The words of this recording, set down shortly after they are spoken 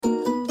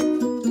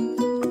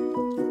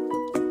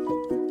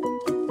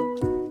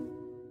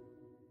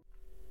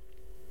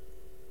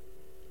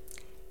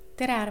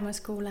Tere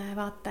armas kuulaja ja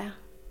vaataja!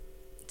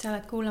 Sa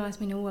oled kuulamas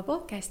minu uue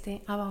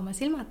podcasti Ava oma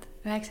silmad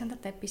 9.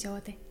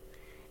 episoodi.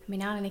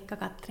 Mina olen ikka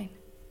Katrin.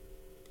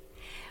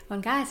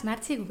 On käes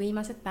märtsikuu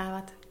viimased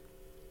päevad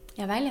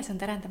ja väljas on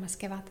terendamas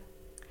kevad.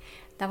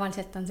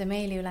 Tavaliselt on see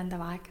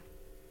meeliülendav aeg.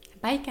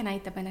 Päike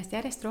näitab ennast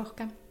järjest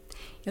rohkem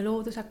ja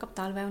loodus hakkab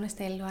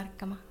talveunest ellu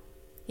ärkama.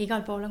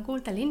 Igal pool on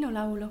kuulda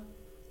linnulaulu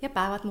ja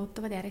päevad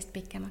muutuvad järjest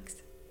pikemaks.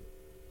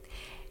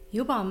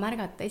 Juba on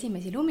märgata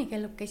esimesi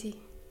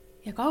lumikellukesi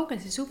ja kaugel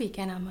see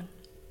suvigi enam on.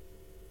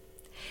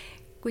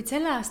 Kuid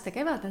selle aasta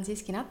kevad on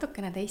siiski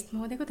natukene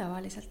teistmoodi kui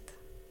tavaliselt.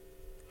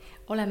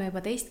 Oleme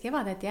juba teist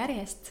kevadet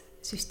järjest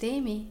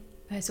süsteemi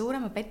ühe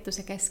suurema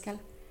pettuse keskel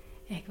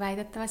ehk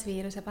väidetavas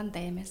viiruse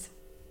pandeemias.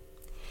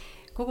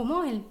 Kogu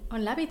maailm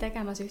on läbi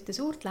tegemas ühte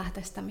suurt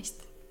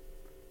lähtestamist.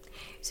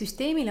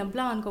 Süsteemil on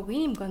plaan kogu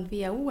inimkond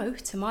viia uue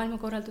ühtse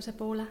maailmakorralduse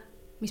poole,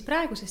 mis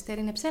praegusest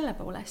erineb selle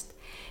poolest,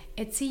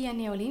 et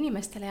siiani oli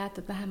inimestele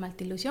jäetud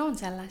vähemalt illusioon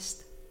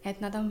sellest,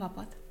 et nad on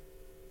vabad.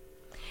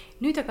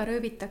 Nüüd aga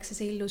rööbitakse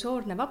see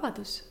illusoorne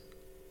vabadus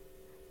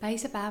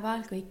päisepäeva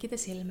all kõikide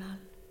silme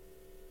all.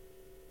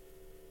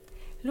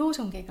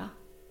 Loosungiga,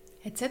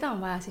 et seda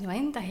on vaja sinu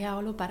enda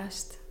heaolu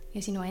pärast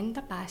ja sinu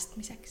enda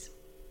päästmiseks.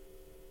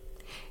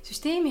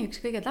 Süsteemi üks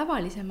kõige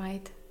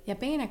tavalisemaid ja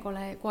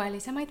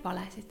peenekoelisemaid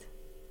valesid.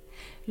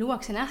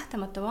 Luuakse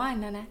nähtamatu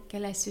vaenlane,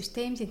 kelle eest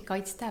süsteem sind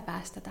kaitsta ja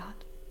päästa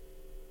tahad.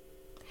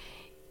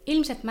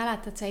 Ilmselt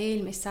mäletad sa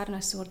eelmist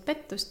sarnast suurt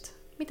pettust,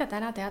 mida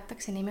täna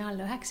teatakse nime all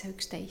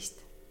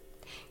 911,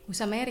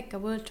 kus Ameerika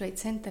World Trade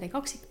Centeri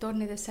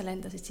kaksiktornidesse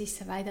lendasid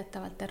sisse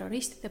väidetavalt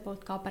terroristide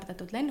poolt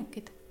kaaperdatud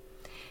lennukid,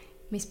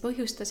 mis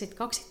põhjustasid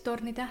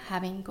kaksiktornide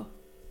hävingu.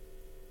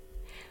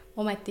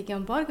 Ometigi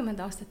on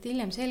paarkümmend aastat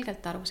hiljem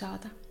selgelt aru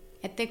saada,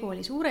 et tegu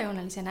oli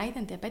suurejoonelise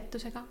näidendi ja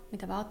pettusega,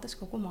 mida vaatas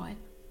kogu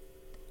maailm.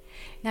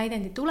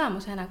 Näidendi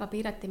tulemusena ka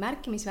piirati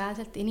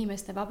märkimisväärselt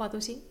inimeste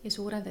vabadusi ja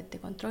suurendati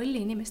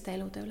kontrolli inimeste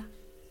elude üle.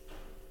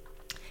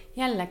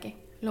 Jällegi,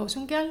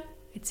 loosungi all,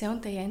 et see on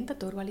teie enda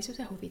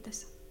turvalisuse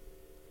huvides.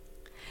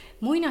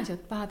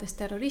 Muinasjutt pahadest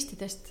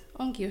terroristidest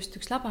ongi just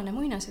üks labane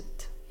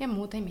muinasjutt ja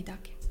muud ei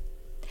midagi.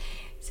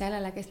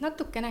 Sellele, kes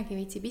natukenegi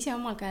viitsib ise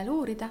omal käel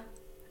uurida,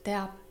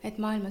 teab, et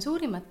maailma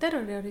suurimad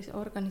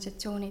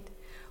terroriorganisatsioonid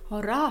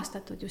on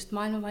rahastatud just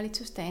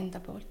maailmavalitsuste enda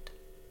poolt.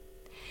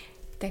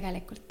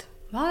 Tegelikult,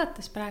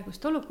 vaadates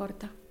praegust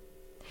olukorda,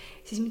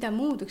 siis mida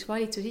muud üks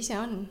valitsus ise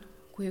on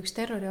kui üks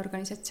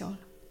terroriorganisatsioon.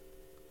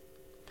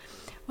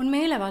 On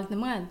meelevaldne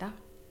mõelda,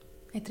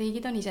 et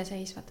riigid on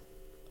iseseisvad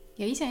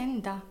ja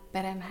iseenda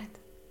peremehed.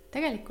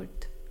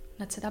 Tegelikult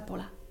nad seda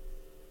pole.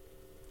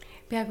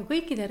 Peaaegu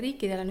kõikidel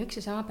riikidel on üks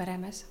ja sama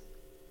peremees,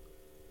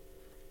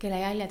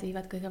 kelle jäljed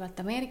viivad kõigepealt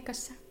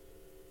Ameerikasse,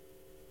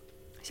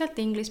 sealt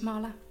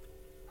Inglismaale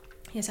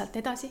ja sealt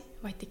edasi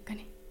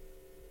Vatikani.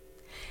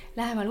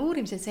 Lähemal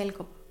uurimisel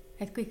selgub,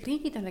 et kõik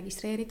riigid on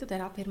registreeritud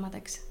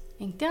erafirmadeks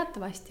ning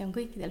teatavasti on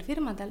kõikidel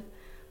firmadel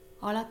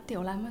alati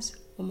olemas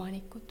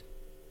omanikud.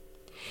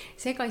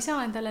 Seega ei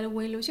saa endale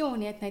luua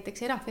illusiooni, et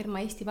näiteks erafirma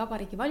Eesti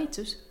Vabariigi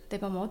valitsus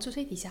teeb oma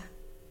otsuseid ise,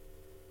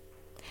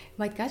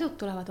 vaid käsud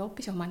tulevad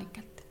hoopis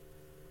omanikelt.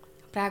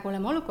 Praegu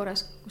oleme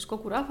olukorras, kus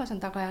kogu rahvas on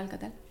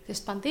tagajalgadel,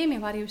 sest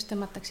pandeemia varjus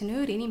tõmmatakse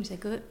nööri inimese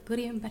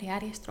kõri ümber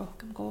järjest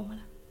rohkem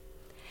koomale.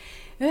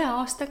 Ühe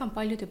aastaga on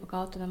paljud juba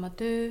kaotanud oma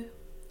töö,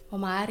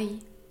 oma äri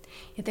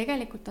ja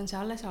tegelikult on see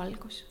alles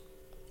algus.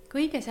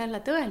 Kõige selle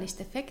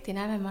tõelist efekti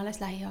näeme me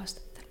alles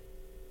lähiaastatel.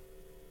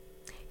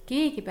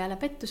 Keegi peale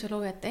pettuse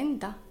loojate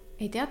enda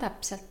ei tea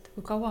täpselt,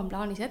 kui kaua on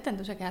plaanis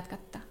etendusega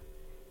jätkata,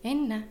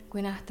 enne kui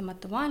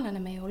nähtamatu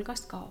vaenlane meie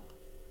hulgast kaob.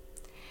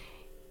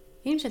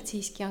 Ilmselt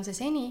siiski on see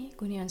seni,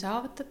 kuni on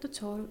saavutatud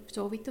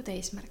soovitud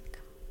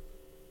eesmärk.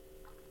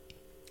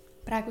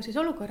 Praeguses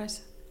olukorras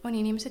on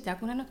inimesed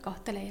jagunenud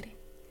kahte leeri.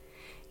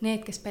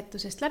 Need, kes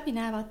pettusest läbi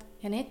näevad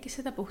ja need,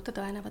 kes seda puhta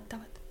tõena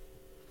võtavad.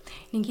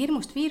 Ning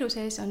hirmust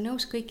viiruse ees on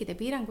nõus kõikide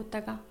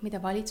piirangutega,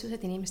 mida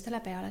valitsused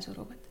inimestele peale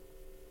suruvad.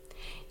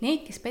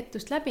 Neid, kes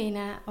pettust läbi ei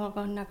näe,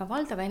 on aga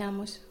valdav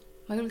enamus,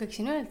 ma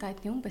julgeksin öelda,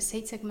 et nii umbes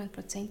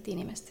 70%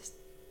 inimestest.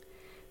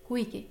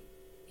 Kuigi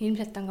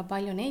ilmselt on ka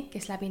palju neid,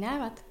 kes läbi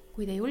näevad,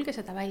 kuid ei julge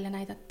seda välja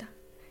näidata.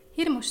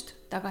 Hirmust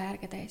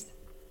tagajärgede ees.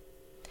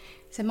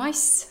 See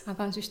mass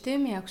aga on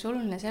süsteemi jaoks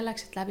oluline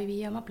selleks, et läbi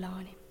viia oma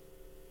plaani.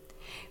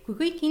 Kui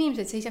kõik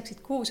inimesed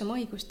seisaksid koos oma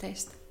õiguste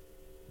eest,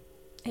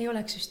 ei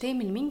oleks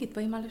süsteemil mingit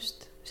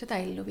võimalust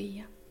seda ellu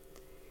viia.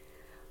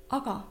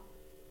 Aga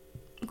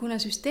kuna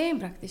süsteem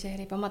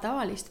praktiseerib oma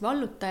tavalist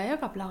valluta ja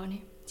jaga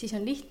plaani, siis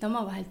on lihtne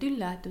omavahel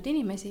tülle aetud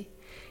inimesi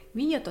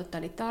viia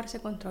totalitaarse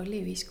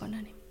kontrolli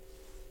ühiskonnani.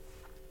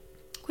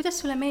 Kuidas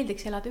sulle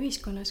meeldiks elada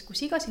ühiskonnas,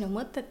 kus iga sinu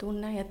mõte,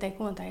 tunne ja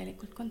tegu on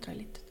täielikult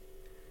kontrollitud?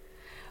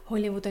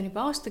 Hollywood on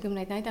juba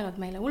aastakümneid näidanud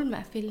meile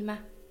ulmefilme,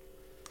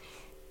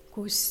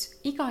 kus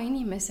iga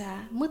inimese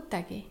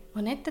mõttegi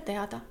on ette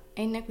teada,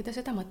 enne kui ta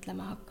seda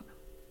mõtlema hakkab.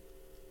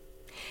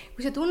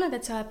 Kui sa tunned,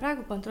 et sa oled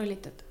praegu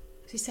kontrollitud,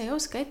 siis sa ei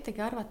oska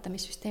ettegi arvata,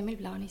 mis süsteemil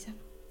plaanis on.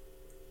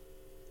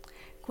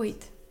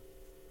 Kuid,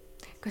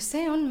 kas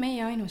see on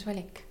meie ainus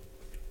valik?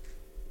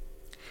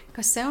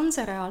 kas see on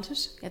see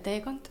reaalsus ja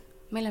teekond,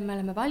 mille me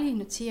oleme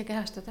valinud siia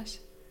kehastudes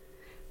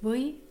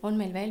või on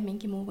meil veel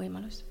mingi muu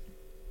võimalus?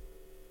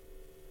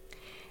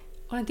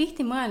 Olen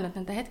tihti mõelnud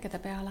nende hetkede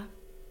peale,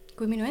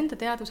 kui minu enda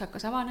teadvus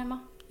hakkas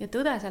avanema ja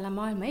tõde selle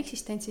maailma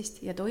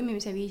eksistentsist ja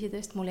toimimise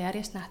viisidest mulle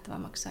järjest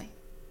nähtavamaks sai.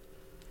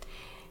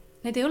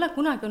 Need ei ole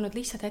kunagi olnud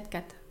lihtsad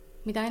hetked,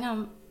 mida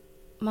enam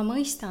ma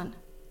mõistan,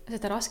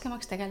 seda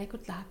raskemaks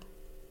tegelikult läheb.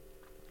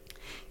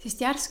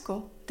 Sest järsku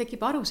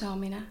tekib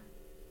arusaamine,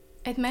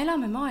 et me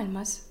elame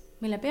maailmas,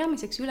 mille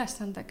peamiseks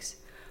ülesandeks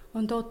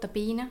on toota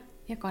piine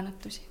ja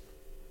kannatusi.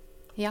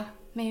 Jah,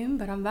 meie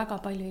ümber on väga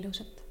palju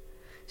ilusat,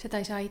 seda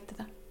ei saa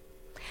eitada.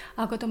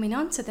 Aga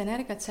dominantsed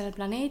energiat sellel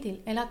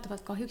planeedil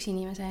elatuvad kahjuks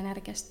inimese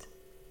energiast,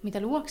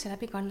 mida luuakse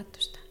läbi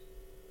kannatuste.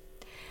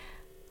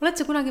 Oled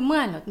sa kunagi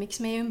mõelnud, miks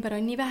meie ümber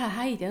on nii vähe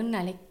häid ja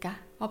õnnelikke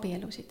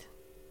abielusid,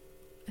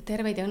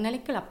 terveid ja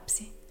õnnelikke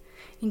lapsi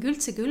ning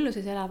üldse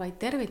külluses elavaid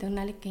terveid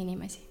õnnelikke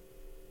inimesi?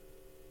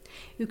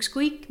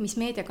 Ükskõik, mis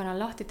meediakanal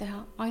lahti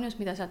teha, ainus,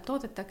 mida sealt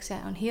toodetakse,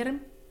 on hirm,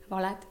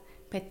 valed,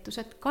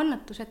 pettused,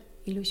 kannatused,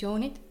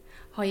 illusioonid,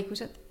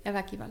 haigused ja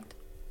vägivald.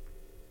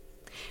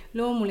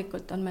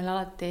 Loomulikult on meil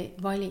alati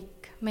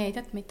valik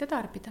meediat mitte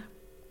tarbida,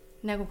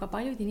 nagu ka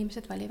paljud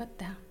inimesed valivad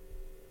teha.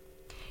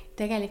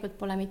 Tegelikult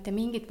pole mitte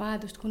mingit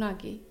vajadust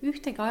kunagi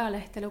ühtegi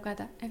ajalehte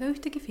lugeda ega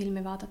ühtegi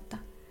filmi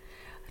vaadata.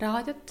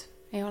 Raadiot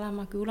ei ole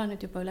ma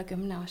kuulanud juba üle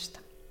 10 aasta.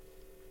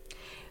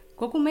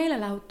 Kogu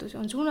meelelahutus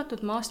on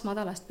suunatud maast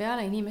madalast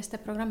peale inimeste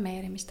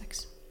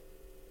programmeerimisteks.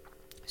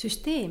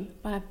 Süsteem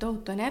paneb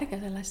tohutu energia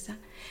sellesse,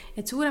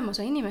 et suurem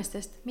osa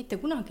inimestest mitte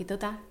kunagi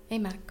tõde ei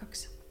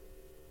märkaks.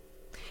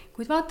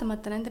 Kuid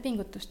vaatamata nende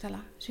pingutustele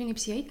sünnib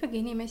siia ikkagi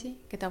inimesi,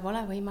 keda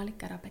pole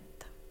võimalik ära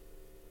petta.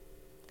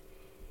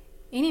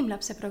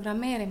 Inimlapse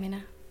programmeerimine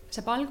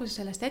saab alguse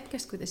sellest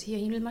hetkest, kui ta siia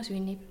ilma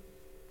sünnib.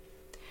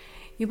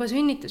 Juba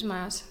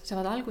sünnitusmajas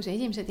saavad alguse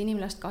esimesed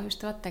inimlast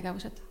kahjustavad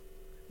tegevused,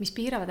 mis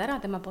piiravad ära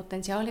tema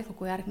potentsiaali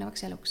kogu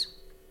järgnevaks eluks.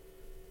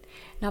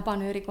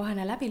 Nabanööri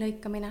kohene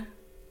läbilõikamine,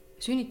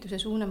 sünnituse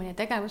suunamine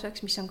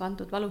tegevuseks, mis on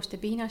kantud valust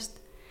ja piinast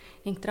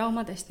ning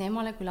traumadest nii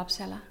emale kui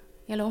lapsele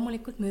ja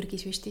loomulikult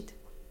mürgisüstid,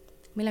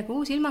 millega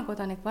uus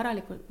ilmakodanik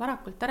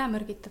varakult ära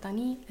mürgitada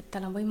nii, et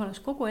tal on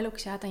võimalus kogu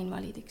eluks jääda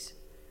invaliidiks.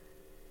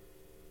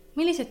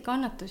 Milliseid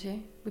kannatusi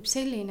võib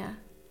selline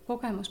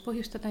kogemus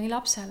põhjustada nii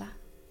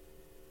lapsele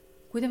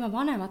kui tema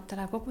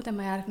vanematele kogu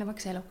tema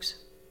järgnevaks eluks?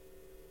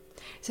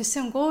 Sest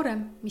see on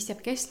koorem, mis jääb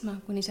kestma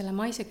kuni selle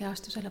maise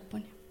kehastuse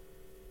lõpuni.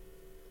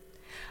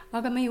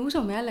 Aga meie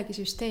usume jällegi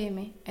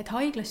süsteemi, et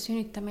haiglas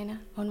sünnitamine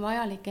on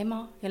vajalik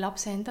ema ja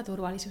lapse enda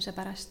turvalisuse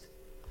pärast.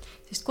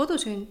 Sest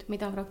kodusünd,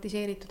 mida on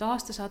praktiseeritud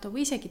aastasadu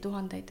või isegi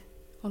tuhandeid,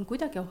 on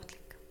kuidagi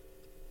ohtlik.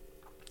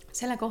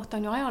 Selle kohta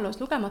on ju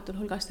ajaloos lugematul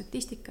hulgal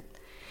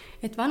statistikat,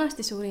 et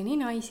vanasti suri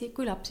nii naisi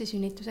kui lapsi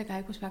sünnituse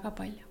käigus väga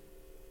palju.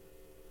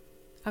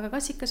 Aga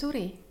kas ikka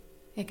suri?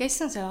 Ja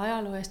kes on selle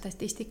ajaloo ja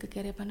statistika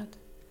kirja pannud?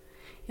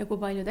 Ja kui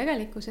palju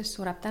tegelikkuses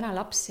sureb täna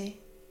lapsi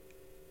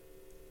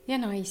ja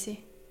naisi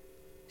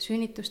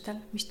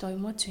sünnitustel, mis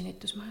toimuvad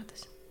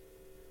sünnitusmajades?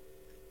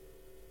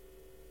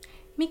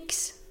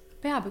 Miks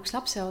peab üks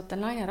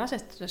lapseootel naine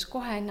rasestuses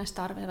kohe ennast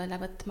arvele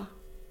võtma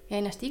ja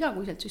ennast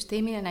igakuiselt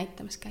süsteemile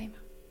näitamas käima?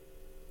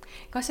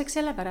 Kas eks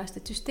sellepärast,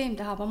 et süsteem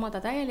tahab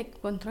omada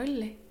täielikku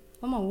kontrolli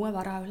oma uue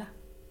vara üle?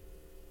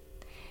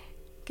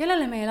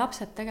 Kellele meie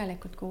lapsed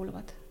tegelikult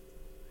kuuluvad?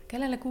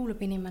 Kellele kuulub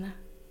inimene?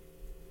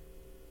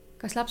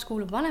 Kas laps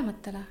kuulub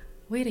vanematele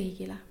või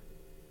riigile?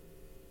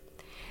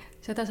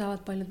 Seda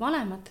saavad paljud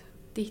vanemad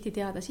tihti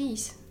teada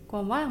siis, kui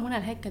on vaja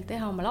mõnel hetkel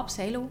teha oma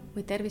lapse elu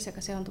või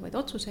tervisega seonduvaid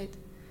otsuseid,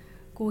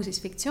 kuhu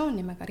siis fiktsioon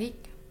nimega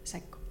riik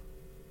sekkub.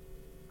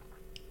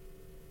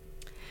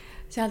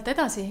 Sealt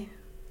edasi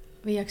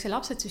viiakse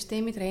lapsed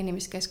süsteemi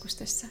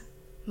treenimiskeskustesse,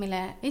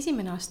 mille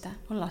esimene aste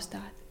on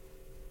lasteaed.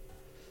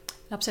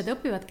 Lapsed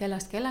õpivad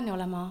kellast kellani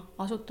olema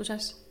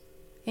asutuses,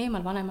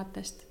 eemal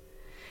vanematest,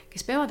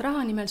 kes peavad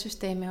raha nimel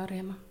süsteemi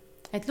orjama,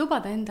 et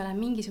lubada endale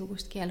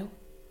mingisugustki elu.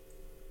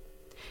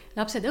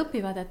 Lapsed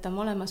õpivad, et on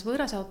olemas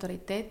võõras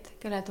autoriteet,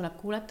 kelle tuleb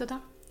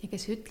kuuletuda ja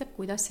kes ütleb,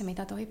 kuidas ja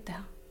mida tohib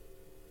teha.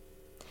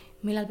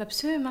 Millal peab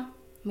sööma,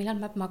 millal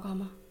peab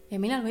magama ja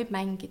millal võib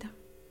mängida.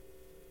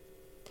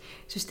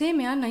 Süsteem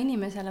ei anna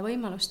inimesele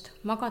võimalust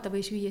magada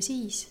või süüa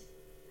siis,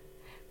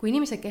 kui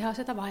inimese keha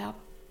seda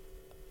vajab,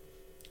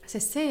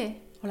 sest see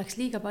oleks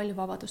liiga palju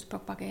vabadust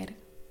propageerida.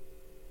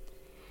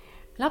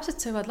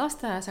 Lapsed söövad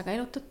lasteaias aga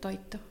elutut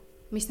toitu,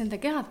 mis nende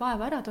kehad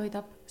vaeva ära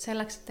toidab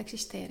selleks, et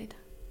eksisteerida.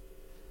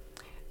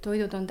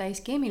 Toidud on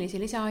täis keemilisi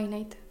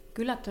lisaaineid,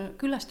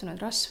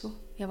 küllastunud rasvu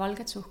ja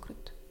valget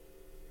suhkrut,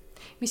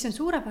 mis on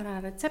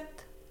suurepärane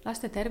retsept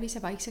laste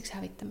tervise vaikseks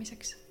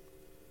hävitamiseks.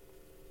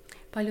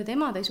 Paljud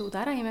emad ei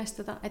suuda ära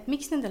imestada, et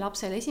miks nende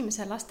lapsel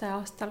esimesel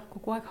lasteaastal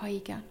kogu aeg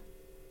haige on.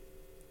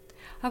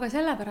 Aga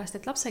sellepärast,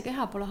 et lapse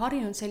keha pole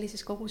harjunud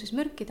sellises koguses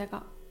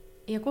mürkidega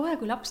ja kohe,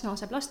 kui laps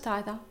naaseb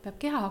lasteaeda, peab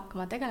keha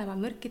hakkama tegelema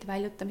mürkide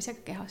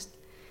väljutamisega kehast,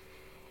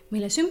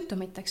 mille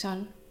sümptomiteks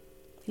on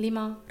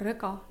lima,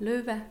 röga,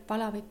 lööve,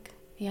 palavik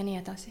ja nii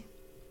edasi.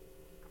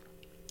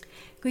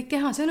 kõik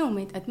keha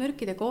sõnumid, et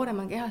mürkide koorem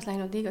on kehas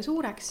läinud liiga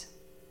suureks.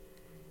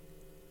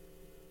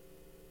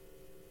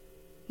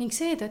 Ning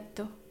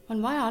seetõttu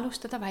on vaja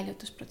alustada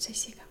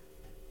väljutusprotsessiga.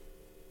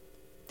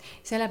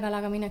 Selle peale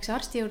aga minnakse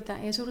arsti juurde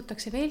ja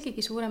surutakse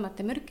veelgigi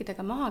suuremate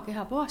mürkidega maha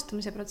keha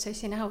puhastamise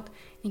protsessi nähud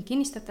ning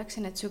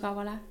kinnistatakse need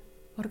sügavale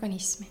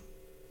organismi.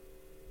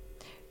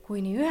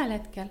 Kuni ühel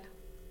hetkel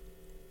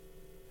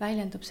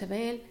väljendub see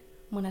veel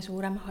mõne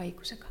suurema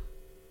haigusega.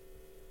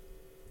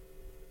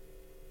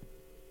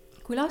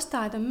 Kui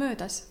lasteaed on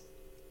möödas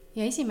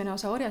ja esimene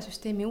osa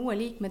orjasüsteemi uue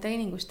liikme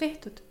treeningust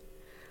tehtud,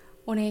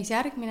 on ees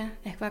järgmine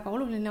ehk väga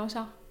oluline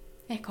osa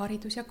ehk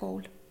haridus ja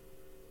kool.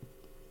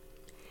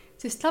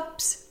 Sest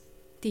laps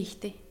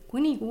tihti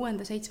kuni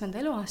 6.–7.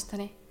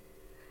 eluaastani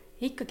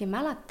ikkagi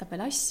mäletab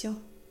veel asju,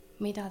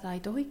 mida ta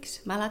ei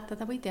tohiks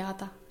mäletada või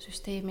teada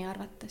süsteemi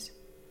arvates,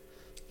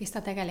 kes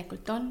ta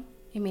tegelikult on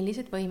ja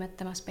millised võimed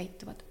temas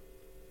peituvad.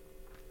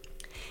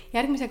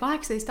 Järgmise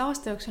 18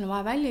 aasta jooksul on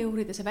vaja välja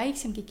juurida see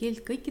väiksemgi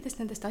kild kõikidest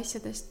nendest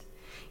asjadest,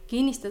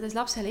 kinnistades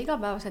lapsele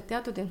igapäevaselt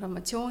teatud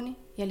informatsiooni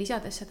ja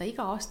lisades seda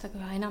iga aastaga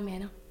üha enam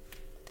ja enam.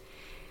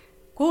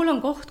 Kool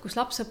on koht, kus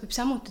laps õpib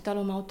samuti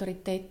taluma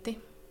autoriteeti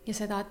ja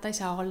seda, et ta ei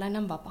saa olla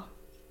enam vaba.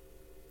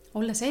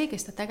 Olla see,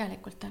 kes ta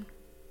tegelikult on.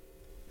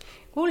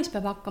 Koolis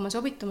peab hakkama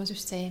sobituma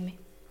süsteemi,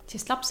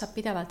 sest laps saab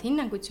pidevalt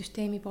hinnanguid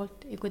süsteemi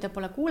poolt ja kui ta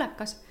pole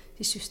kuulekas,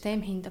 siis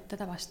süsteem hindab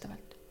teda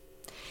vastavalt.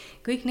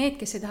 Kõik need,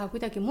 kes ei taha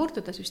kuidagi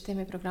murduda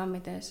süsteemi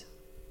programmide ees,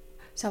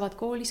 saavad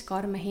koolis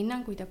karme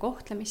hinnanguid ja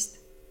kohtlemist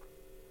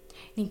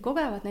ning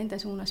kogevad nende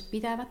suunas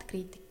pidevat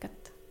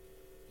kriitikat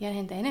ja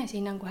nende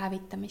enesehinnangu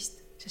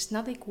hävitamist, sest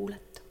nad ei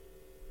kuuletu.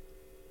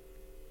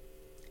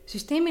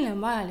 Süsteemile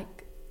on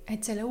vajalik,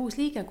 et selle uus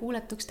liige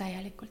kuuletuks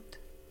täielikult.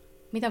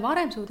 Mida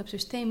varem suudab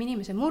süsteem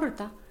inimese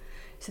murda,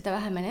 seda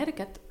vähem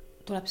energiat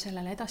tuleb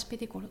sellele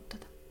edaspidi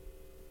kulutada.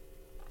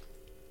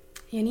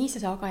 Ja nii see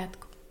saaga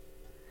jätkub.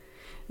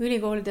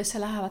 Ülikoolidesse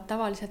lähevad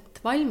tavaliselt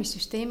valmis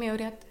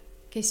süsteemiorjad,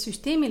 kes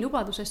süsteemi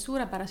lubadusest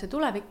suurepärase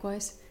tuleviku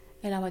ees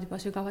elavad juba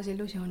sügavas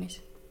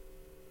illusioonis.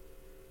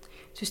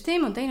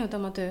 Süsteem on teinud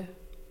oma töö,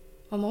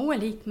 oma uue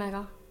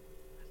liikmega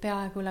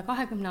peaaegu üle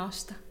 20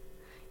 aasta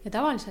ja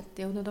tavaliselt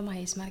jõudnud oma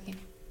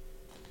eesmärgini.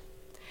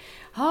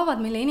 Haavad,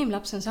 mille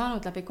inimlaps on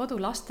saanud läbi kodu,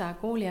 lasteaia,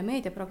 kooli ja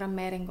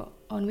meediaprogrammeeringu,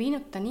 on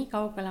viinud ta nii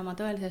kaugele oma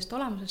tõelisest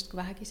olemusest, kui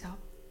vähegi saab.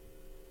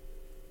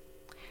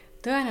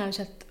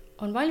 Tõenäoliselt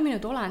on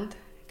valminud olend,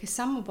 kes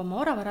sammub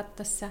oma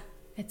oravarattasse,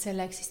 et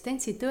selle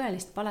eksistentsi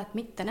tõelist palet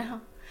mitte näha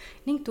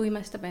ning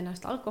tuimestab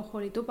ennast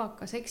alkoholi,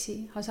 tubaka,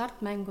 seksi,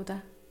 hasartmängude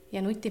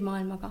ja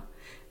nutimaailmaga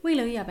või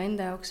lõiab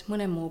enda jaoks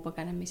mõne muu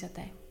põgenemise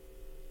tee.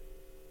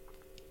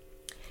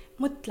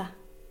 Mõtle,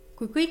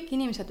 kui kõik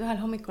inimesed ühel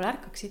hommikul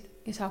ärkaksid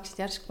ja saaksid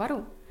järsku aru,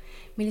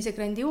 millise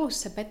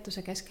grandioosse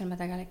pettuse keskel me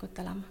tegelikult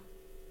elame.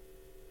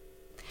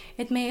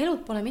 Et meie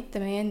elud pole mitte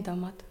meie enda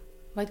omad,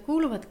 vaid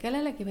kuuluvad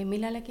kellelegi või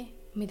millelegi,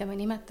 mida me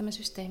nimetame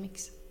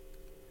süsteemiks.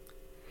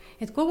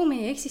 Et kogu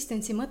meie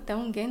eksistentsi mõte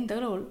ongi enda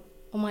õlul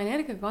oma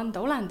energiaga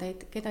anda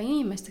olendeid, keda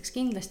inimesteks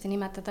kindlasti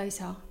nimetada ei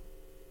saa.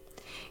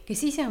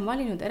 Kes ise on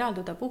valinud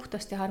eralduda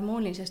puhtast ja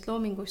harmoonilisest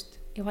loomingust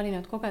ja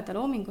valinud kogeda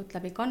loomingut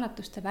läbi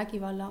kannatuste,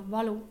 vägivalla,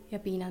 valu ja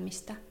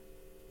piinamiste.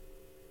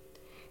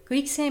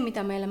 Kõik see,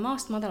 mida meile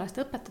maast madalast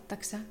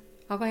õpetatakse,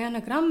 aga ei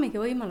anna grammigi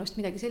võimalust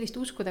midagi sellist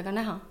uskudega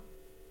näha,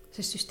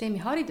 sest süsteemi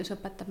haridus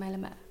õpetab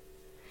meile,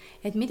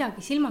 et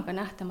midagi silmaga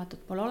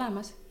nähtamatut pole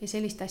olemas ja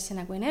sellist asja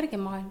nagu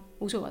energiamaailm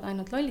usuvad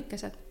ainult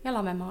lollikesed ja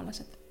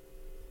lamemaalased.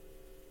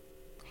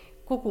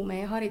 Kogu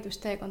meie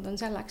haridusteekond on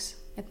selleks,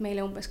 et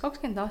meile umbes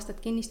 20 aastat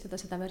kinnistada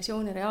seda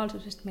versiooni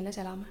reaalsusest, milles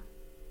elame.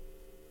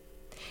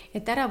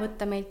 Et ära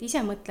võtta meilt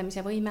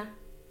isemõtlemise võime,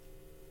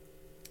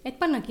 et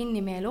panna kinni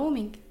meie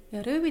looming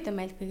ja röövida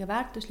meilt kõige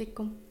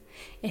väärtuslikum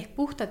ehk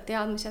puhtad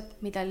teadmised,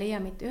 mida ei leia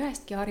mitte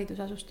ühestki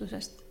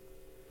haridusasustusest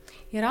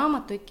ja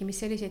raamatuidki, mis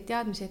selliseid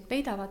teadmiseid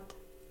peidavad,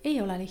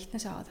 ei ole lihtne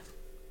saada.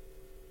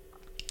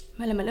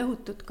 Me oleme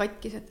lõhutud,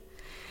 katkised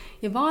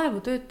ja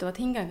vaevu töötavad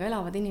hingega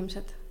elavad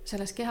inimesed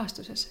selles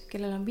kehastuses,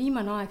 kellel on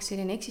viimane aeg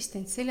selline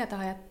eksistents selja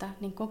taha jätta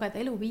ning kogeda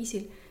elu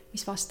viisil,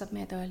 mis vastab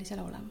meie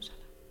tõelisele olemusele.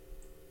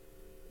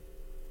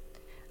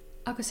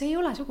 Aga see ei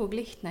ole sugugi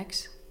lihtne,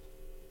 eks?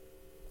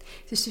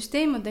 Sest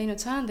süsteem on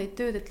teinud sajandeid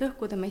tööd, et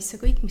lõhkuda meisse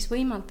kõik, mis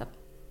võimaldab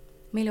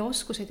meile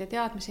oskuseid ja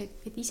teadmiseid,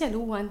 et ise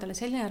luua endale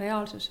selline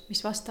reaalsus,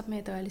 mis vastab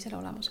meie tõelisele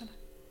olemusele.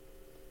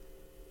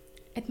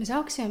 Et me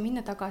saaksime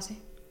minna tagasi,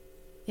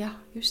 jah,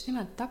 just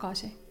nimelt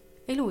tagasi,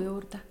 elu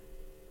juurde,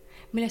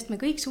 millest me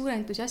kõik suure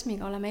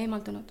entusiasmiga oleme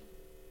eemaldunud.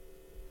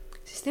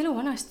 Sest elu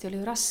vanasti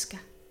oli ju raske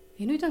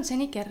ja nüüd on see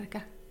nii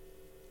kerge.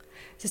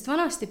 Sest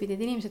vanasti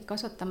pidid inimesed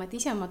kasvatama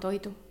ise oma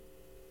toidu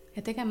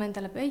ja tegema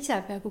endale ise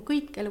peaaegu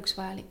kõik eluks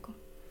vajalikku.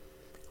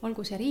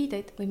 Olgu see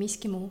riideid või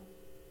miski muu.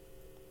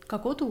 Ka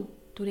kodu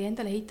tuli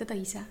endale ehitada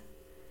ise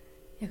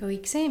ja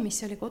kõik see,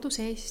 mis oli kodu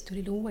sees,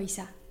 tuli luua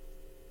ise.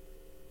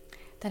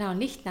 Täna on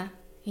lihtne.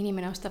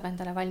 Inimene ostab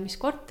endale valmis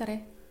korteri,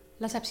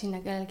 laseb sinna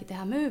kellelgi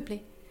teha mööbli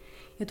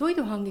ja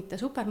toidu hangita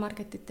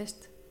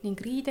supermarketitest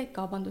ning riideid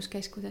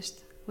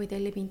kaubanduskeskudest või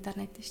tellib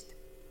internetist.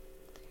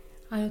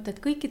 ainult et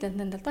kõikidelt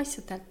nendelt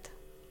asjadelt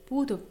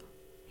puudub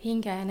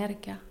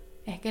hingeenergia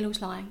ehk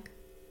eluslaeng.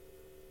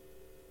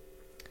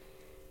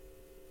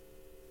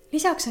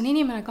 Lisaks on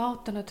inimene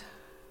kaotanud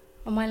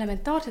oma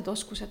elementaarsed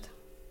oskused,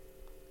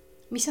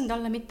 mis on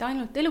talle mitte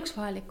ainult eluks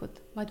vajalikud,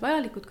 vaid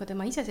vajalikud ka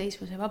tema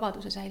iseseisvuse ja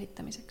vabaduse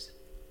säilitamiseks.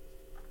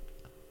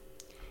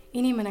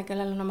 Inimene,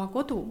 kellel on oma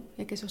kodu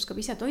ja kes oskab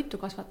ise toitu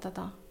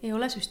kasvatada, ei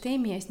ole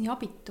süsteemi ees nii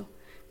abitu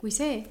kui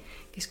see,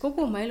 kes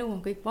kogu oma elu on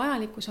kõik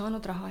vajalikku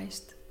saanud raha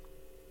eest.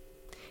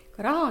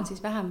 Ka raha on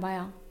siis vähem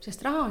vaja,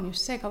 sest raha on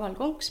just see kaval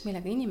konks,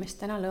 millega inimest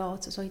täna lõa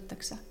otsas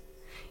hoitakse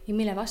ja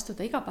mille vastu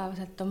ta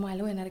igapäevaselt oma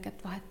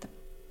eluenergiat vahetab.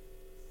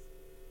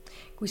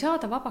 Kui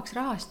saada vabaks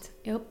rahast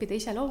ja õppida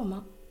ise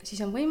looma,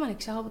 siis on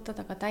võimalik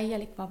saavutada ka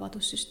täielik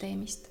vabadus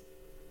süsteemist.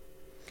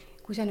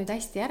 Kui sa nüüd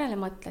hästi järele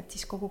mõtled,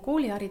 siis kogu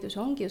kooliharidus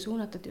ongi ju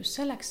suunatud just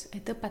selleks,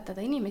 et õpetada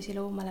inimesi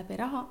looma läbi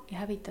raha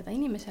ja hävitada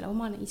inimesele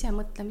omane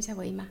isemõtlemise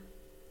võime.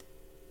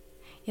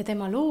 Ja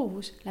tema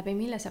loovus, läbi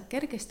mille saab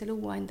kergesti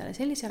luua endale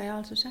sellise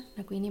reaalsuse,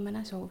 nagu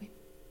inimene soovib.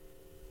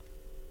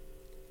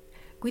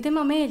 Kui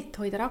tema meelt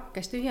hoida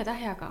rakkes tühja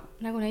tähjaga,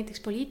 nagu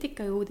näiteks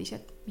poliitika ja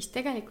uudised, mis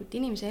tegelikult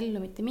inimese ellu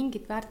mitte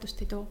mingit väärtust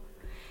ei too,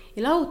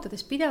 ja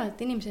lahutades pidevalt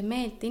inimese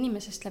meelt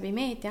inimesest läbi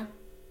meedia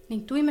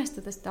ning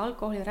tuimestades ta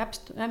alkoholi,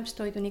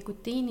 rämpstoidu,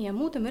 nikotiini ja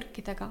muude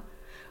mürkidega,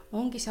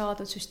 ongi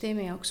saadud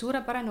süsteemi jaoks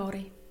suurepärane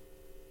ori,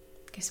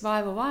 kes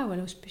vaevu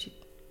elus püsib.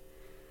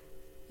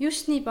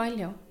 Just nii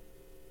palju,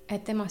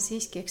 et temast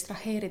siiski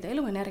ekstraheerida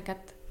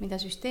eluenergiat, mida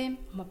süsteem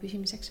oma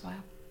püsimiseks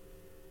vajab.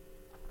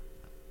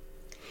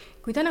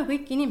 Kui täna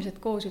kõik inimesed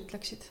koos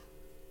ütleksid,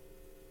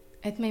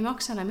 et me ei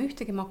maksa enam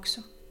ühtegi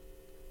maksu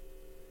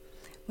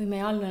või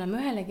me ei allu enam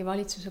ühelegi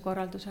valitsuse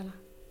korraldusele,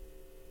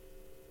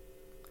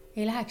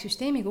 ei läheks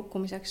süsteemi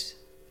kukkumiseks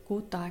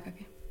kuut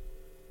aegagi.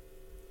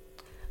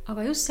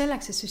 Aga just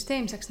selleks, et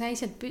süsteem saaks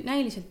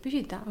näiliselt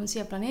püsida, on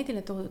siia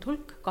planeedile toodud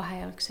hulk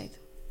kahejalgseid,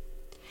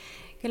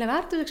 kelle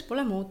väärtuseks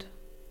pole muud,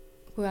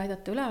 kui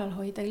aidata üleval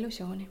hoida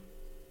illusiooni.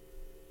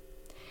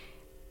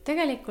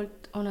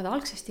 Tegelikult on nad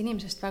algsest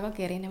inimesest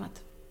vägagi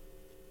erinevad.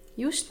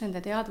 Just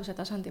nende teadvuse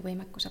tasandi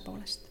võimekuse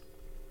poolest.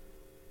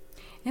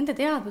 Nende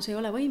teadvus ei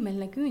ole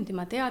võimeline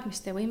küündima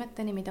teadmiste ja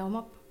võimeteni, mida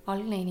omab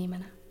algne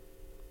inimene.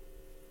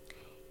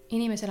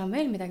 Inimesel on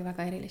veel midagi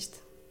väga erilist.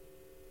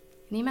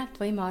 Nimelt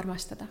võime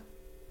armastada.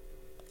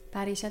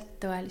 Päriselt,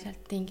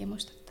 tõeliselt,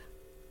 tingimusteta.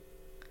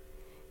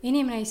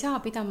 Inimene ei saa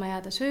pidama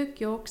jääda söök,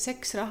 jook,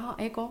 seks, raha,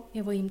 ego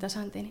ja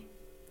võimtasandini.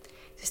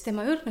 Sest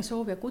tema ürgne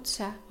soov ja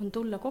kutse on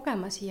tulla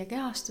kogema siia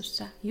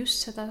kehastusse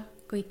just seda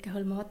kõike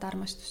hõlmavat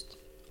armastust,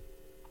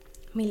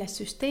 millest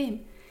süsteem,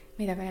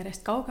 mida ka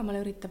järjest kaugemale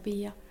üritab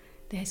viia,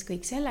 tehes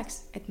kõik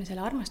selleks, et me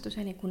selle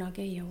armastuseni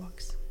kunagi ei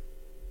jõuaks.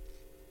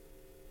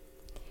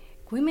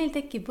 Kui meil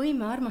tekib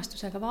võime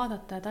armastusega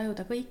vaadata ja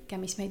tajuda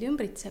kõike, mis meid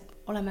ümbritseb,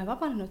 oleme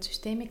vabanenud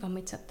süsteemi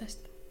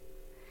kammitsatest.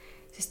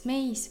 Sest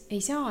meis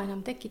ei saa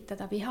enam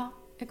tekitada viha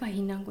ega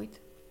hinnanguid.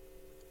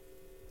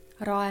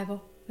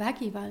 Raevu,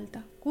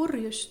 vägivalda,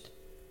 kurjust,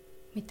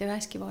 mitte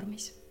üheski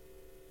vormis.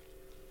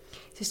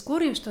 Sest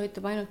kurjus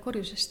toitub ainult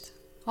kurjusest.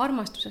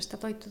 Armastusest ta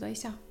toituda ei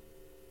saa.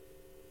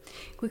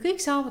 Kui kõik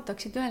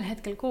saavutaksid ühel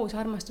hetkel koos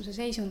armastuse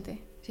seisundi,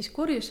 siis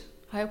kurjus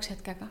hajuks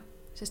hetkega,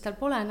 sest tal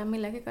pole enam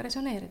millegiga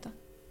resoneerida.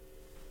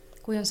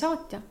 Kui on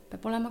saatja,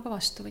 peab olema ka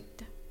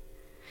vastuvõtja.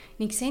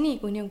 Ning seni,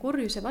 kuni on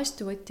kurjuse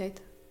vastuvõtjaid,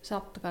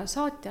 saab ka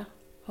saatja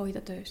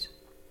hoida töös.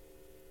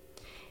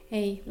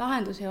 Ei,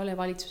 lahendus ei ole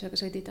valitsusega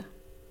sõdida,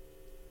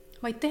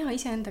 vaid teha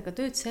iseendaga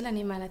tööd selle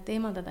nimel, et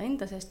eemaldada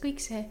enda seest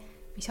kõik see,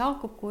 mis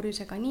haakub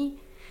kurjusega nii,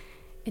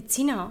 et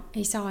sina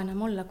ei saa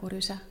enam olla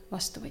kurjuse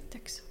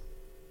vastuvõtjaks.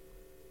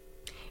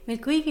 Meil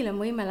kõigil on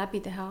võime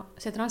läbi teha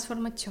see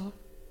transformatsioon,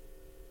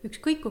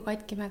 ükskõik kui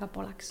katki me ka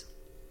poleks.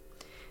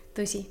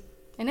 Tõsi,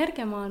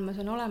 energiamaailmas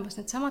on olemas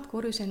need samad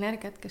kurjuse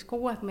energiat, kes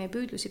kogu aeg meie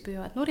püüdlusi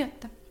püüavad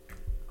nurjata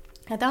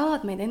ja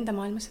tahavad meid enda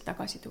maailmasse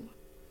tagasi tuua.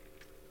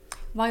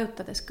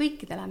 Vajutades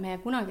kõikidele meie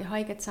kunagi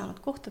haiget saanud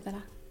kohtadele,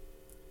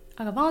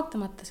 aga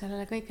vaatamata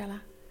sellele kõigele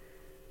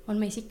on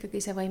meis ikkagi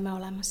see võime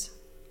olemas.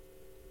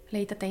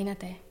 Leida teine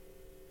tee.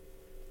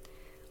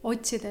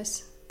 Otsides,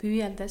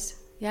 püüeldes,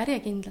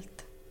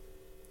 järjekindlalt,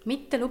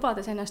 mitte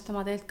lubades ennast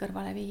oma teelt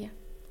kõrvale viia.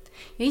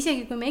 Ja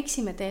isegi kui me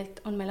eksime teelt,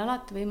 on meil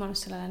alati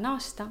võimalus sellele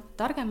naasta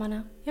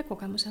targemana ja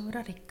kogemuse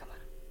võrra rikkamana.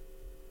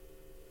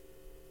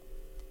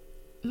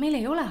 Meil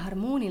ei ole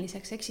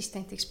harmooniliseks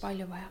eksistendiks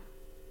palju vaja.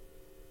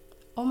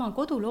 Oma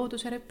kodu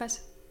looduse rüppes,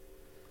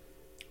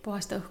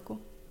 puhast õhku,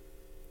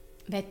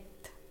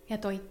 vett ja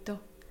toitu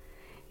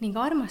ning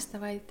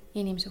armastavaid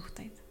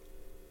inimsuhteid.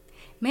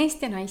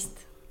 Meest ja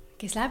naist,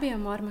 kes läbi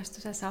oma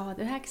armastuse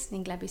saavad üheks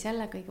ning läbi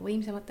selle kõige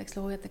võimsamateks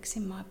loojateks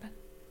siin maa peal.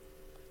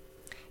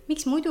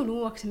 Miks muidu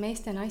luuakse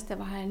meeste ja naiste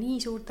vahel nii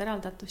suurt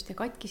eraldatust ja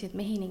katkiseid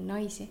mehi ning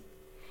naisi,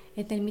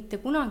 et neil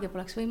mitte kunagi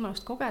poleks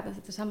võimalust kogeda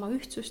seda sama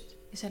ühtsust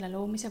ja selle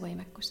loomise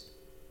võimekust?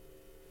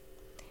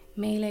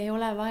 Meil ei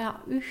ole vaja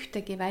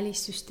ühtegi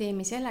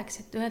välissüsteemi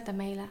selleks, et öelda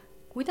meile,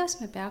 kuidas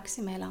me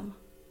peaksime elama,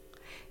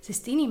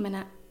 sest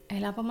inimene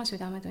elab oma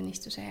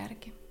südametunnistuse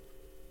järgi.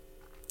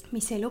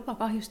 mis ei luba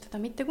kahjustada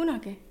mitte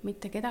kunagi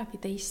mitte kedagi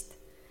teist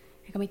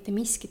ega mitte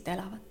miskit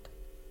elavat.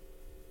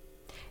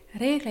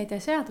 Reegleid ja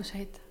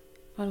seaduseid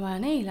on vaja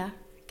neile,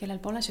 kellel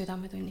pole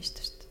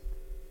südametunnistust.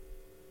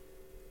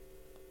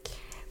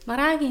 Ma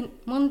räägin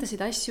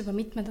mõndasid asju juba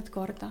mitmendat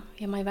korda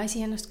ja ma ei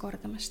väsi ennast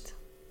kordamast.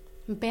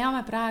 Me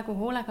peame praegu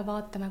hoolega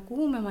vaatama,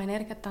 kuhu me oma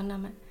energiat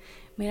anname,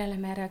 millele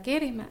me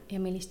reageerime ja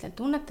millistel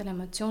tunnetel ja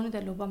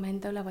emotsioonidel lubame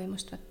enda üle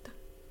võimust võtta.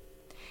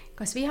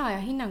 Kas viha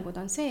ja hinnangud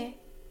on see,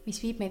 mis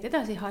viib meid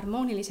edasi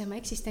harmoonilisema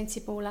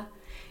eksistentsi poole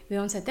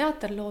või on see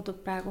teater loodud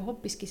praegu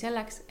hoopiski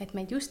selleks, et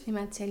meid just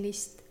nimelt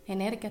sellist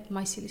energiat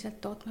massiliselt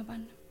tootma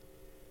panna?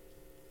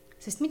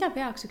 Sest mida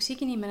peaks üks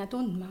inimene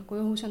tundma, kui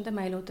ohus on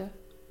tema elutöö?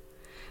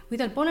 Või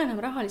tal pole enam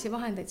rahalisi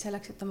vahendeid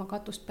selleks, et oma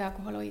katust pea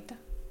kohal hoida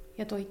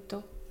ja toitu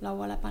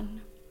lauale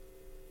panna.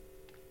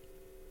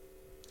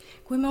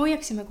 Kui me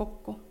hoiaksime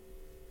kokku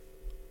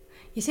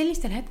ja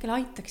sellistel hetkel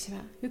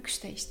aitaksime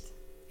üksteist,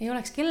 ei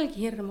oleks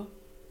kellelgi hirmu.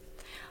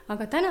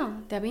 Aga täna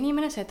teab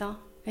inimene seda,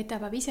 et ta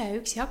peab ise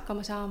üksi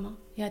hakkama saama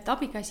ja et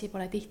abikäsi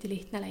pole tihti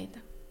lihtne leida.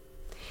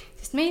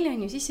 Sest meile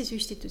on ju sisse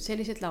süstitud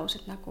sellised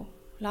laused nagu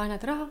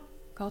laenad raha,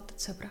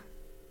 kaotad sõbra.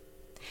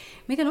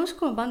 Meid on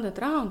uskuma pandud, et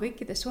raha on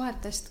kõikidest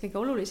suhetest kõige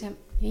olulisem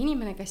ja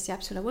inimene, kes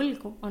jääb sulle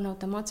võlgu, on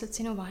automaatselt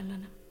sinu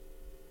vaenlane.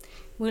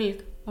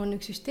 Võlg on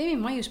üks süsteemi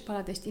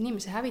maiuspaladest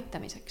inimese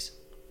hävitamiseks.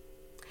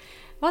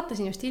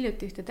 Vaatasin just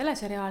hiljuti ühte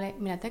teleseriaali,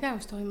 mille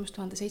tegevus toimus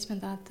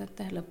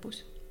 1700-ndate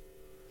lõpus.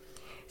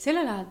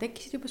 Sellel ajal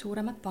tekkisid juba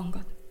suuremad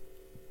pangad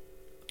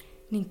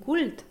ning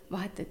kuld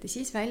vahetati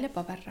siis välja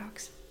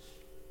paberrahaks.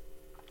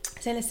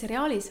 Selles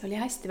seriaalis oli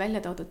hästi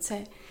välja toodud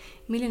see,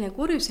 milline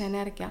kurjuse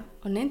energia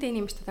on nende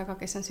inimeste taga,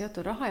 kes on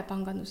seotud raha ja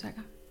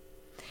pangandusega.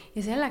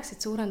 Ja selleks,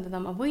 et suurendada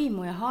oma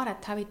võimu ja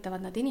haaret,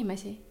 hävitavad nad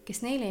inimesi,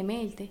 kes neile ei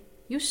meeldi,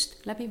 just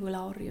läbi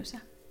võlaorjuse.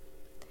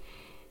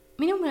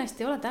 Minu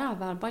meelest ei ole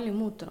tänapäeval palju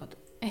muutunud,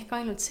 ehk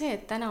ainult see,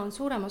 et täna on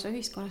suurem osa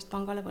ühiskonnast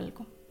pangale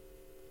võlgu.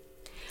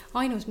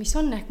 Ainus, mis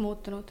on ehk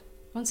muutunud,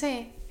 on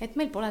see, et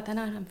meil pole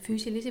täna enam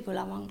füüsilisi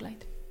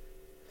võlavanglaid.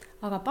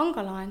 Aga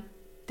pangalaen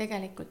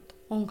tegelikult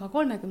on ka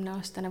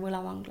 30-aastane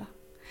võlavangla,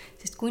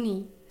 sest kuni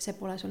see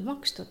pole sul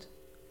makstud,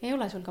 ei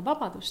ole sul ka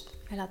vabadust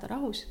elada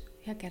rahus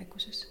ja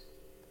kerguses.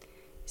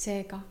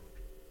 Seega,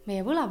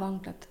 meie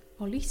võlavanglad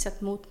on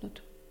lihtsalt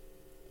muutnud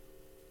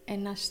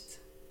ennast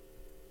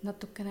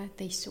natukene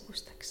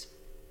teistsugusteks.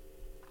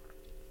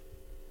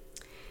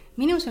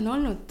 Minus on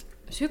olnud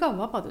sügav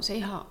vabaduse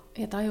iha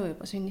ja taju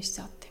juba sünnist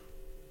saati.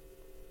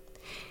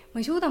 Ma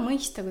ei suuda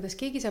mõista, kuidas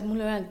keegi saab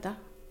mulle öelda,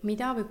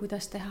 mida või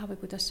kuidas teha või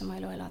kuidas oma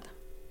elu elada.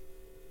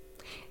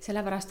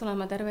 Sellepärast olen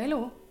ma terve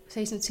elu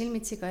seisnud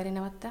silmitsi ka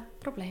erinevate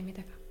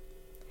probleemidega.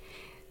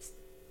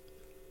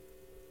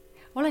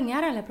 Olen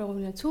järele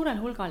proovinud suurel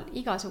hulgal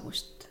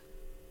igasugust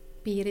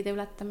piiride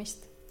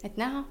ületamist, et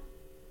näha,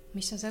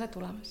 mis on selle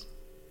tulemas.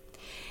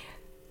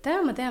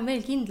 Täna ma tean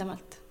veel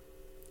kindlamalt,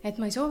 et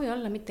ma ei soovi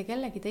olla mitte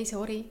kellegi teise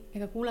ori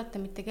ega kuulata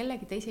mitte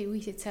kellegi teise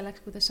juhiseid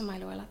selleks, kuidas oma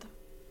elu elada.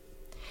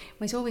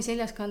 Ma ei soovi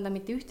seljas kanda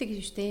mitte ühtegi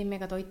süsteemi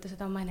ega toita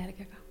seda oma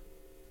energiaga.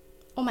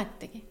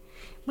 Ometegi,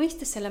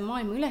 mõistes selle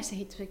maailma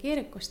ülesehituse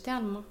keerukust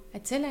tean ma,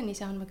 et selleni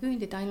saan ma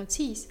küündida ainult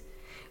siis,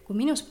 kui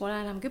minus pole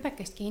enam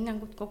kübekestki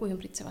hinnangut kogu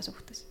ümbritseva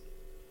suhtes.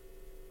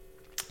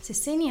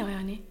 Sest seni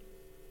ajani,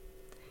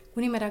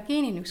 kuni me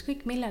reageerin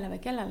ükskõik millele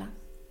või kellele,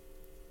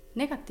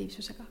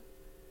 negatiivsusega,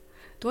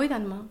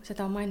 toidan ma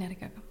seda oma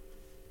energiaga.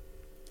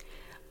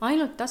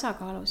 Ainult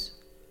tasakaalus,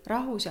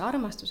 rahus ja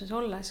armastuses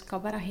olles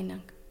kaob ära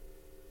hinnang.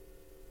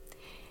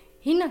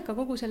 Hinnang ka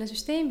kogu selle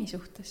süsteemi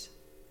suhtes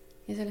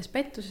ja selles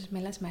pettuses,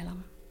 milles me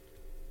elame.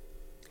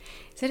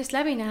 Sellest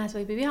läbi nähes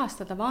võib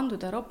vihastada,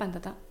 vanduda ja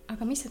ropendada,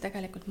 aga mis see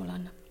tegelikult mulle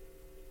annab?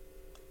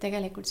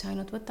 Tegelikult see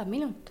ainult võtab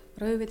minult,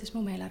 röövides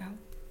mu meelerahu.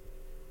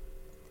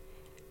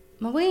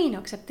 Ma võin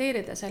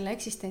aktsepteerida selle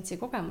eksistentsi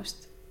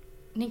kogemust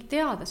ning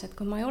teades, et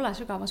kui ma ei ole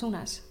sügavas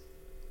unes,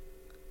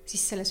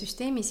 siis selle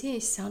süsteemi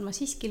sees saan ma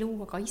siiski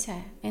luua ka ise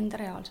enda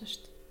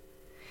reaalsust.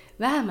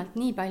 Vähemalt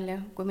nii palju,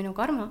 kui minu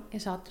karma ja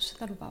saatus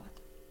seda lubavad.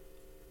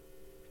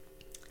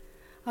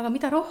 Aga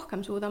mida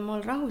rohkem suudan ma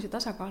olla rahus ja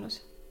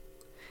tasakaalus,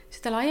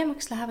 seda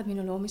laiemaks lähevad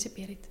minu loomise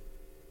piirid.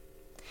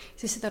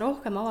 Sest seda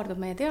rohkem avardub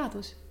meie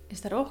teadvus ja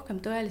seda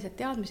rohkem tõelised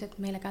teadmised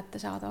meile kätte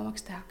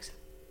saadavamaks tehakse.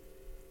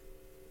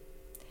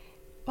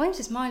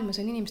 Vaimses maailmas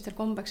on inimestel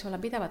kombeks olla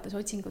pidevates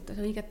otsingutes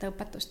õigete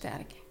õpetuste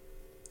järgi.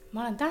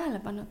 Ma olen tähele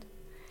pannud,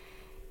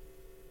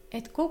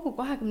 et kogu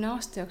 20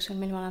 aasta jooksul,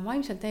 mil ma olen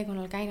vaimsel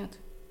teekonnal käinud,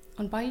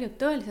 on paljud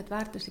tõelised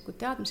väärtuslikud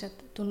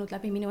teadmised tulnud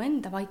läbi minu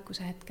enda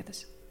vaikuse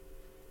hetkedes.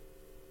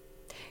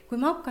 Kui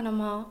ma hakkan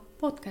oma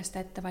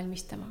podcast'e ette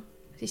valmistama,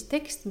 siis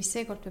tekst, mis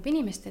seekord peab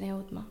inimesteni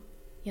jõudma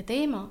ja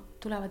teema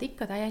tulevad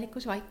ikka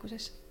täielikus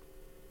vaikuses.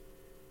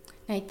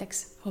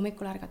 Näiteks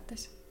hommikul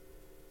ärgates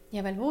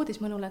ja veel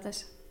voodis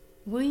mõnuledes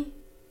või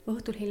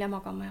õhtul hilja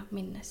magama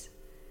minnes,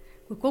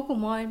 kui kogu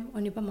maailm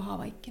on juba maha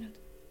vaikinud.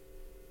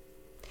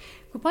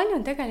 Kui palju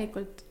on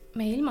tegelikult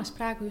meie ilmas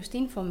praegu just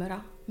infomüra,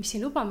 mis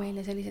ei luba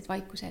meile selliseid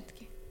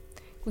vaikusetki,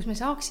 kus me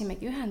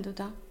saaksimegi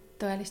ühenduda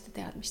tõeliste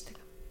teadmistega.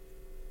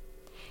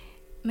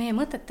 meie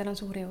mõtetel on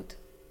suur jõud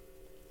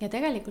ja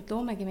tegelikult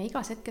loomegi me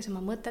igas hetkes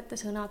oma mõtete,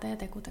 sõnade ja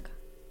tegudega.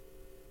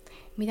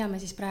 Mida me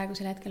siis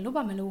praegusel hetkel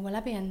lubame luua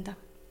läbi enda?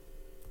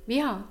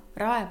 Viha,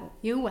 raevu,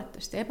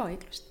 jõuetust ja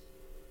ebaõiglust.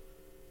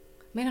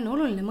 Meil on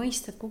oluline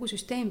mõista, et kogu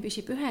süsteem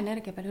püsib ühe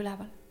energia peal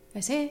üleval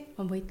ja see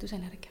on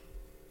võitlusenergia.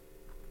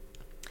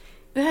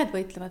 Ühed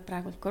võitlevad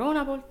praegult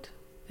koroona poolt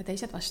ja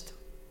teised vastu.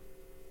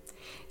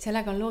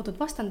 Sellega on loodud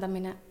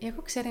vastandamine ja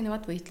 2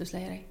 erinevat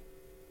võitlusleeri,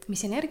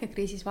 mis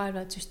energiakriisis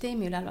vaevlevad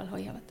süsteemi üleval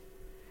hoiavad.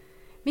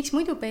 Miks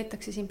muidu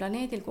peetakse siin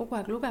planeedil kogu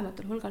aeg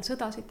lugematul hulgal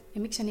sõdasid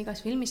ja miks on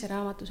igas filmis ja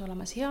raamatus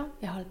olemas hea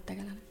ja halb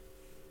tegelane?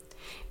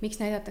 Miks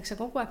näidatakse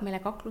kogu aeg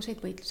meile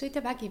kakluseid, võitluseid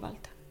ja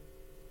vägivalda?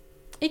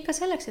 Ikka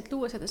selleks, et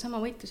luua seda sama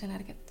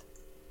võitlusenergiat.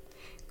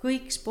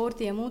 Kõik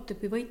spordi ja muud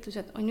tüüpi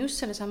võitlused on just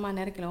selle sama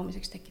energia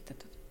loomiseks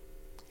tekitatud.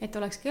 Et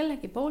oleks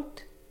kellegi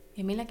poolt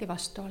ja millegi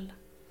vastu olla.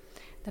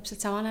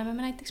 Täpselt sama näeme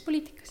me näiteks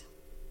poliitikas.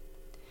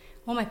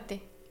 Ometi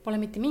pole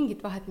mitte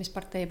mingit vahet, mis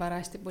partei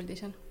parajasti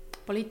puldis on.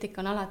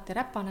 Poliitika on alati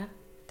räpane,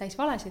 täis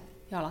valesid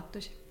ja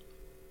alatusi.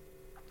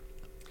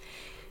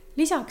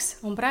 Lisaks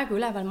on praegu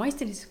üleval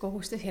maistilises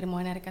kogustes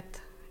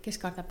hirmuenergiat, kes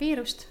kardab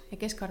viirust ja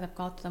kes kardab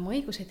kaotada oma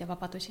õiguseid ja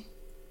vabadusi.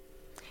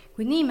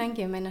 Kuid nii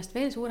mängime ennast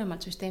veel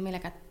suuremalt süsteemile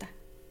kätte.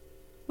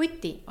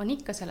 Võti on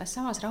ikka selles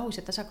samas rahus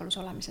ja tasakaalus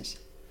olemises,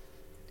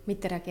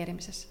 mitte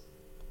reageerimises.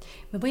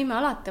 Me võime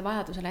alati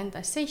vajadusele enda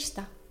eest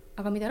seista,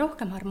 aga mida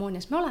rohkem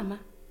harmoonias me oleme,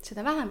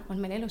 seda vähem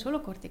on meil elus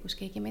olukordi, kus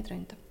keegi meid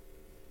ründab.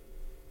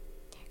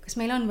 Kas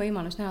meil on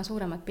võimalus näha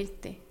suuremat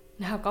pilti,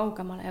 näha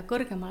kaugemale ja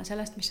kõrgemale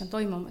sellest, mis on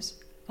toimumas,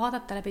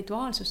 vaadata läbi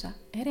duaalsuse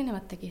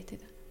erinevate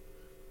kihtide?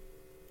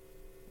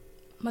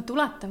 Ma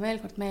tuletan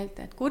veel kord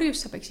meelde, et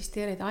kurjus saab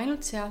eksisteerida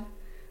ainult seal,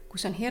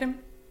 kus on hirm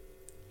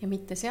ja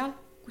mitte seal,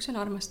 kus on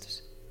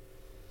armastus.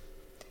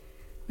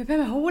 Me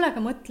peame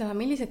hoolega mõtlema,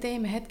 millise tee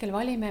me hetkel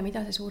valime ja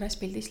mida see suures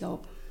pildis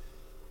loob.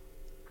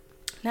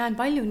 Näen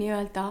palju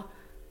nii-öelda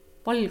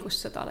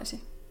valgussõdalasi,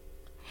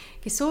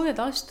 kes soovivad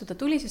astuda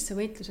tulisesse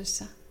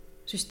võitlusesse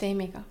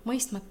süsteemiga,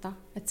 mõistmata,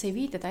 et see ei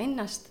vii teda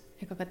ennast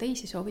ega ka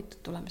teisi soovitud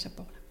tulemise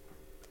poole.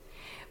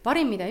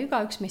 Parim, mida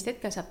igaüks meist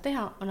hetkel saab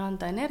teha, on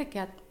anda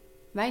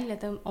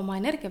oma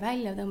energia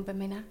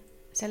väljatõmbamine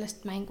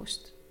sellest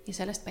mängust ja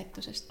sellest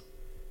pettusest.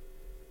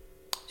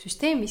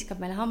 Süsteem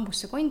viskab meile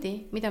hambusse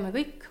kondi, mida me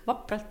kõik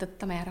vapralt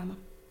tõttame järama.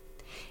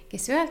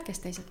 Kes ühelt, kes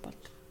teiselt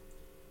poolt.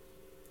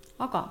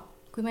 Aga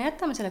kui me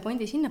jätame selle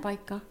kondi sinna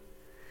paika,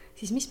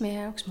 siis mis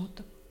meie jaoks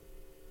muutub?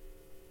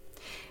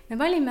 Me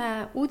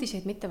valime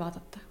uudiseid mitte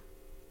vaadata.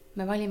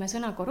 Me valime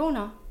sõna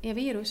koroona ja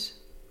viirus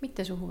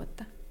mitte suhu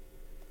võtta.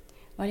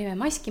 Valime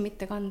maski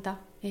mitte kanda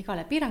ja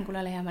igale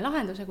piirangule leiame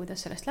lahenduse,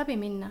 kuidas sellest läbi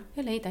minna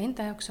ja leida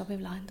enda jaoks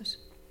sobiv lahendus.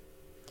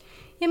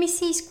 Ja mis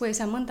siis, kui ei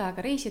saa mõnda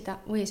aega reisida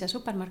või ei saa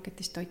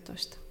supermarketist toitu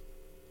osta?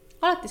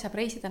 Alati saab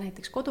reisida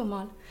näiteks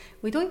kodumaal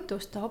või toitu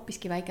osta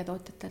hoopiski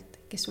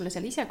väiketootjatelt, kes sulle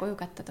selle ise koju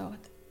kätte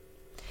toovad.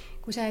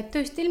 Kui sa jäid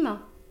tööst ilma,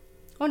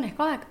 on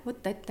ehk aeg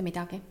võtta ette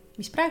midagi,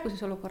 mis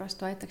praeguses olukorras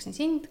toetaks nii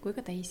sind kui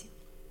ka teisi.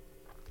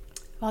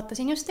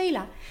 Vaatasin just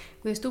eile,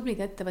 kuidas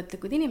tublid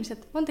ettevõtlikud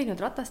inimesed on teinud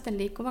ratastel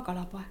liikuva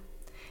kalapoe.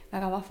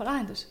 Väga vahva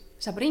lahendus,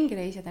 saab ringi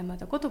reisida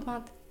mööda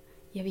kodumaad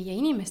ja viia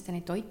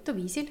inimesteni toitu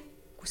viisil,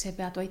 kus ei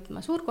pea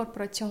toitma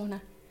suurkorporatsioone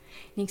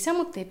ning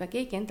samuti ei pea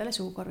keegi endale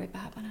suukorvi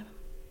pähe panema.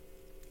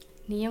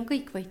 Nii on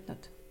kõik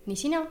võitnud, nii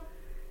sina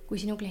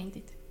kui sinu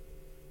kliendid.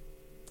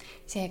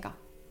 Seega,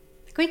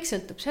 kõik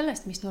sõltub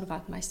sellest, mis nurga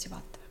alt me asju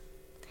vaatame.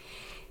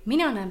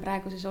 Mina näen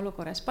praeguses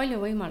olukorras palju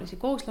võimalusi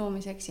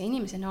koosloomiseks ja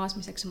inimese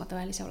naasmiseks oma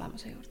tõelise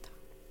olemuse juurde.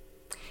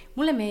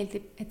 Mulle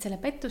meeldib, et selle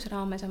pettuse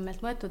raames on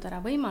meilt võetud ära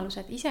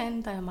võimalused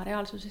iseenda ja oma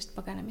reaalsusest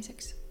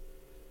põgenemiseks.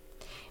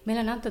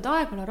 Meil on antud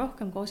aeg olla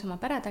rohkem koos oma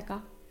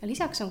peredega ja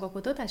lisaks on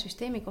kogu tõde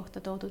süsteemi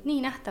kohta toodud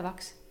nii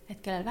nähtavaks, et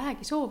kellel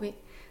vähegi soovi,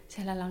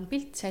 sellel on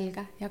pilt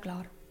selge ja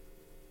klaar.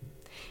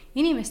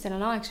 Inimestel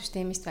on aeg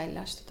süsteemist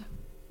välja astuda.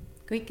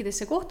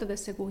 Kõikidesse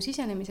kohtadesse, kuhu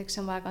sisenemiseks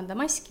on vaja kanda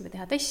maski või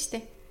teha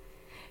testi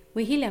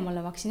või hiljem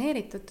olla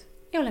vaktsineeritud,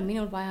 ei ole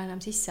minul vaja enam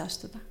sisse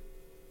astuda.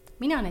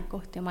 Mina neid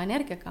kohti oma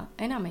energiaga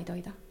enam ei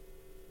toida.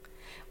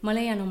 Ma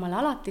leian omale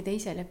alati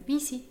teisele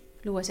viisi,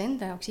 luues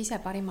enda jaoks ise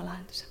parima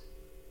lahenduse.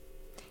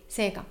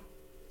 Seega,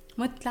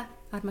 mõtle,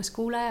 armas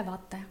kuulaja ja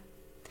vaataja.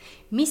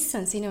 Mis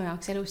on sinu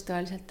jaoks elus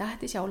tõeliselt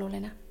tähtis ja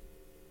oluline?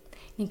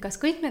 Ning kas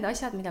kõik need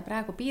asjad, mida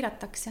praegu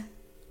piiratakse,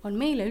 on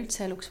meile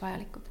üldse eluks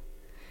vajalikud?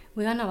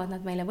 Või annavad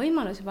nad meile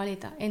võimaluse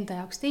valida enda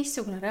jaoks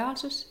teistsugune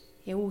reaalsus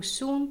ja uus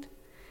suund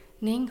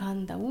ning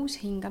anda uus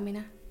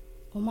hingamine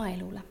oma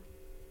elule?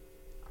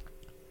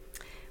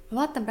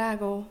 Ma vaatan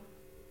praegu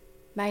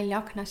välja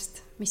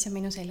aknast, mis on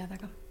minu selja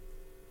taga,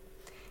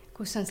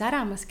 kus on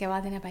säramas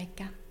kevadine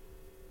päike.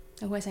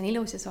 Õues on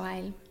ilus ja soe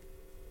ilm.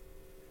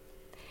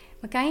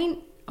 Ma käin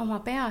oma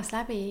peas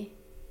läbi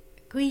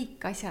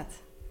kõik asjad,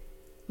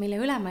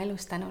 mille üle ma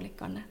elus tänulik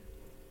on.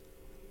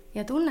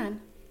 Ja tunnen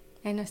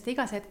ennast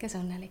igas hetkes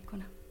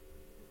õnnelikuna.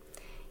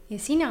 Ja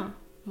sina,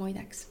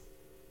 muideks,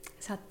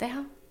 saad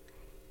teha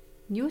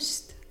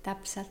just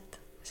täpselt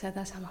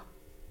seda sama.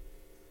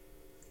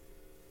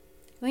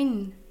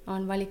 Õnn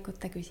on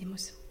valikute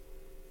küsimus.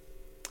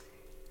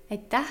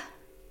 aitäh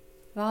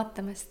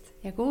vaatamast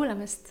ja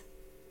kuulamast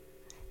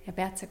ja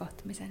peatse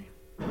kohtumiseni!